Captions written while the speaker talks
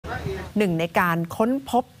หนึ่งในการค้น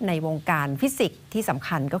พบในวงการฟิสิกส์ที่สำ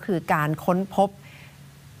คัญก็คือการค้นพบ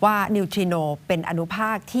ว่านิวทริโนเป็นอนุภ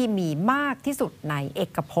าคที่มีมากที่สุดในเอ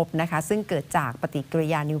กภพนะคะซึ่งเกิดจากปฏิกิริ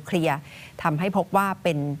ยานิวเคลียร์ทำให้พบว่าเ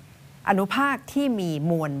ป็นอนุภาคที่มี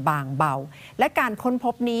มวลบางเบาและการค้นพ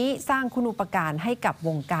บนี้สร้างคุณูปการให้กับว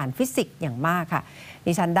งการฟิสิกส์อย่างมากค่ะ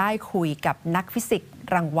ดิฉันได้คุยกับนักฟิสิกส์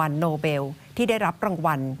รางวัลโนเบลที่ได้รับราง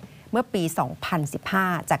วัลเมื่อปี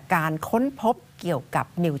 2015 จากการค้นพบเกี่ยวกับ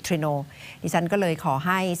นิวทริโนดิฉันก็เลยขอใ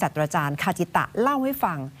ห้ศาสตราจารย์คาจิตะเล่าให้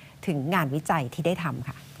ฟังถึงงานวิจัยที่ได้ทำ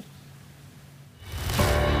ค่ะ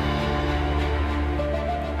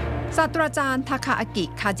ศาสตราจารย์ทาคาอากิ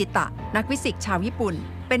คาจิตะนักฟิสิกส์ชาวญี่ปุ่น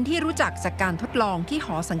เป็นที่รู้จักจากการทดลองที่ห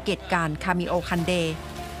อสังเกตการณ์คามิโอคันเด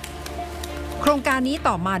โครงการนี้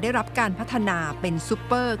ต่อมาได้รับการพัฒนาเป็นซู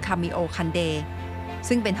เปอร์คามิโอคันเด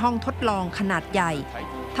ซึ่งเป็นห้องทดลองขนาดใหญ่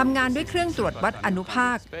ทำงานด้วยเครื่องตรวจวัดอนุภ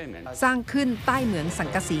าคสร้างขึ้นใต้เหมืองสัง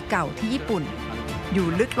กะสีเก่าที่ญี่ปุ่นอยู่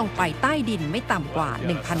ลึกลงไปใต้ดินไม่ต่ำกว่า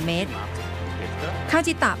 1,000 เมตรคา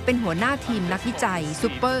จิตะเป็นหัวหน้าทีมนักวิจัยซู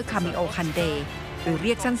เปอร์คามิโอคันเดหรือเ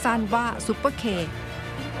รียกสั้นๆว่าซูเปอร์เค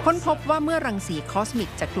ค้นพบว่าเมื่อรังสีคอสมิก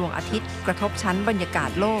จากดวงอาทิตย์กระทบชั้นบรรยากา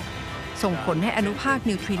ศโลกส่งผลให้อนุภาค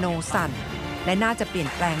นิวทริโนสั่นและน่าจะเปลี่ยน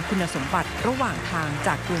แปลงคุณสมบัติระหว่างทางจ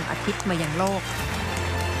ากดวงอาทิตย์มายังโลก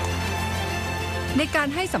ในการ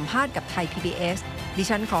ให้สัมภาษณ์กับไทย PBS ดิ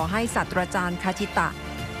ฉันขอให้ศาสตราจารย์คาจิตะ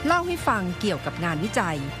เล่าให้ฟังเกี่ยวกับงานวิ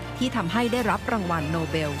จัยที่ทำให้ได้รับรางวัลโน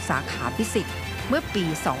เบลสาขาฟิสิกส์เมื่อปี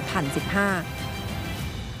 2015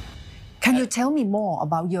 Can you tell me more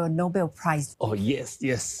about your Nobel Prize? Oh,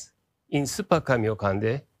 yes. In Super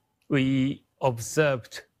Kamiokande, we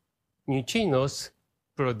observed neutrinos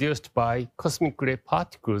produced by cosmic ray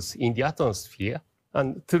particles in the atmosphere. And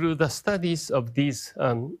through the studies of these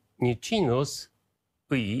neutrinos,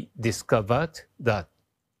 we discovered that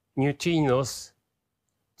neutrinos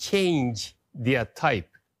change their type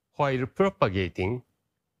while propagating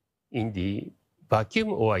in the vacuum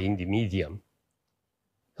or in the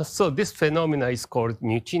medium.So this phenomena is called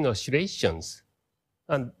neutrino oscillations,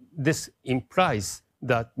 and this implies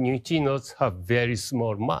that neutrinos have very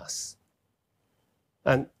small mass.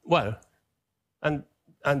 And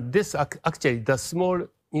this actually, the small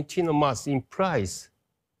neutrino mass implies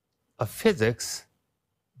a physics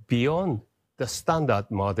beyond the standard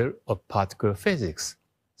model of particle physics.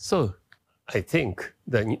 So I think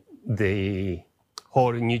that the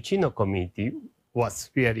whole neutrino community was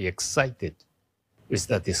very excited.With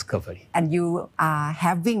the discovery. And you are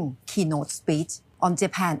having keynote speech on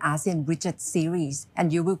Japan ASEAN Bridget series, and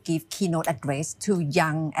you will give keynote address to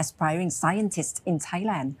young aspiring scientists in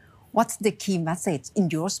Thailand. What's the key message in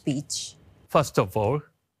your speech? First of all,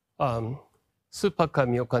 Super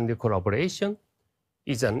Kamiokande collaboration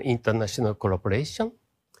is an international collaboration.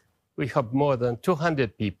 We have more than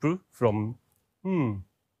 200 people from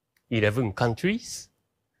 11 countries,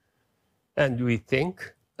 and we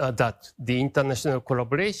think.that the international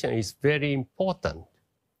collaboration is very important,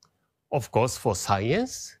 of course, for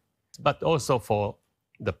science, but also for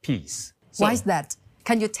the peace. Why is that?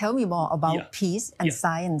 Can you tell me more about peace and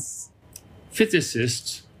science?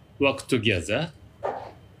 Physicists work together,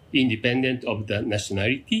 independent of the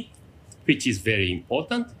nationality, which is very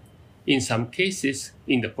important. In some cases,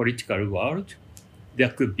 in the political world, there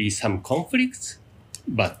could be some conflicts,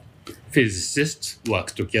 but physicists work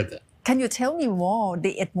together.Can you tell me more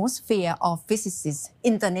the atmosphere of physicists,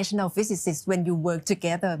 international physicists, when you work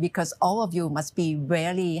together? Because all of you must be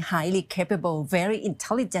very highly capable, very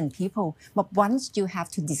intelligent people. But once you have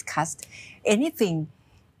to discuss anything,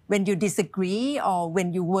 when you disagree or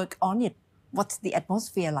when you work on it, what's the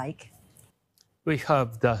atmosphere like? We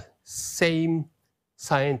have the same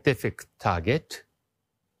scientific target.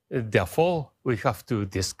 Therefore, we have to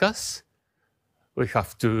discuss. We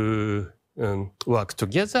have to...work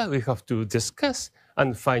together, we have to discuss,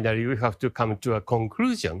 and finally we have to come to a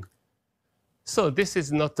conclusion. So this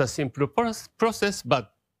is not a simple process, but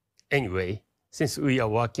anyway, since we are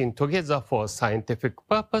working together for scientific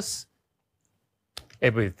purpose,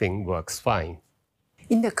 everything works fine.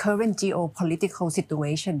 In the current geopolitical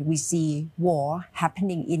situation, we see war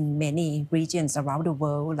happening in many regions around the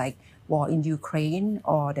world, like war in Ukraine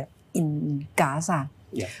or in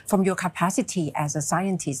Gaza.From your capacity as a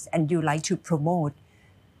scientist, and you like to promote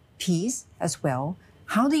peace as well,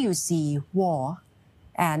 how do you see war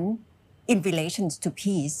and in relations to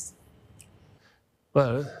peace?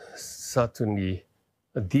 Well, certainly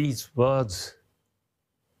these words,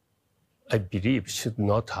 I believe, should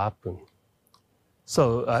not happen. So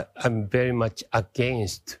I'm very much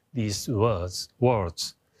against these words.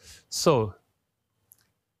 So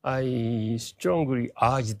I strongly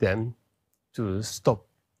urge them to stop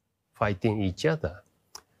fighting each other.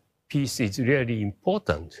 Peace is really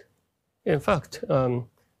important. In fact,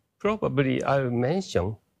 probably I'll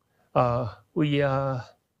mention we are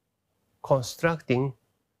constructing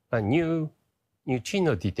a new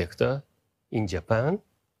neutrino detector in Japan.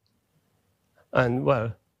 And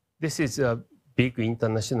well, this is a big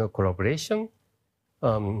international collaboration.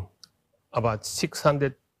 About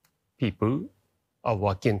 600 people are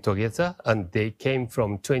working together, and they came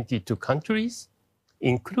from 22 countries,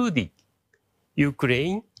 including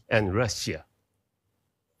Ukraine and Russia.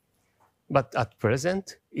 But at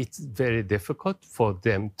present, it's very difficult for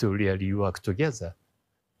them to really work together.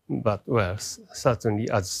 But well, certainly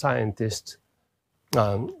as scientists,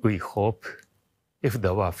 we hope if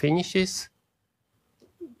the war finishes,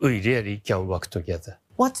 we really can work together.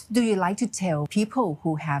 What do you like to tell people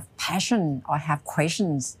who have passion or have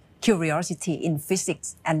questions, curiosity in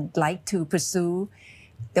physics and like to pursue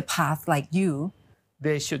the path like you?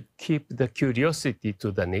 They should keep the curiosity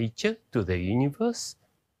to the nature, to the universe,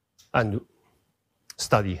 and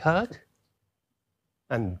study hard.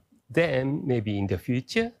 And then maybe in the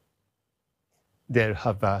future, they'll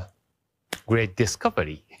have a great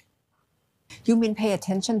discovery. You mean pay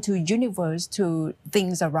attention to universe, to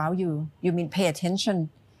things around you. You mean pay attention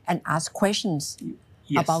and ask questions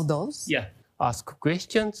about those? Yeah, ask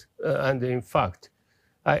questions. And in fact,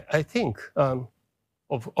 I think,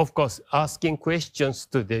 of course, asking questions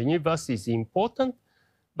to the universe is important.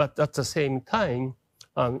 But at the same time,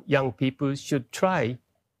 young people should try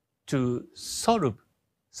to solve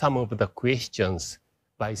some of the questions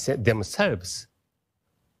by themselves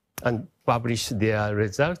and publish their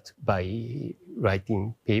result by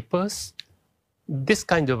writing papers. This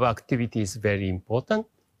kind of activity is very important.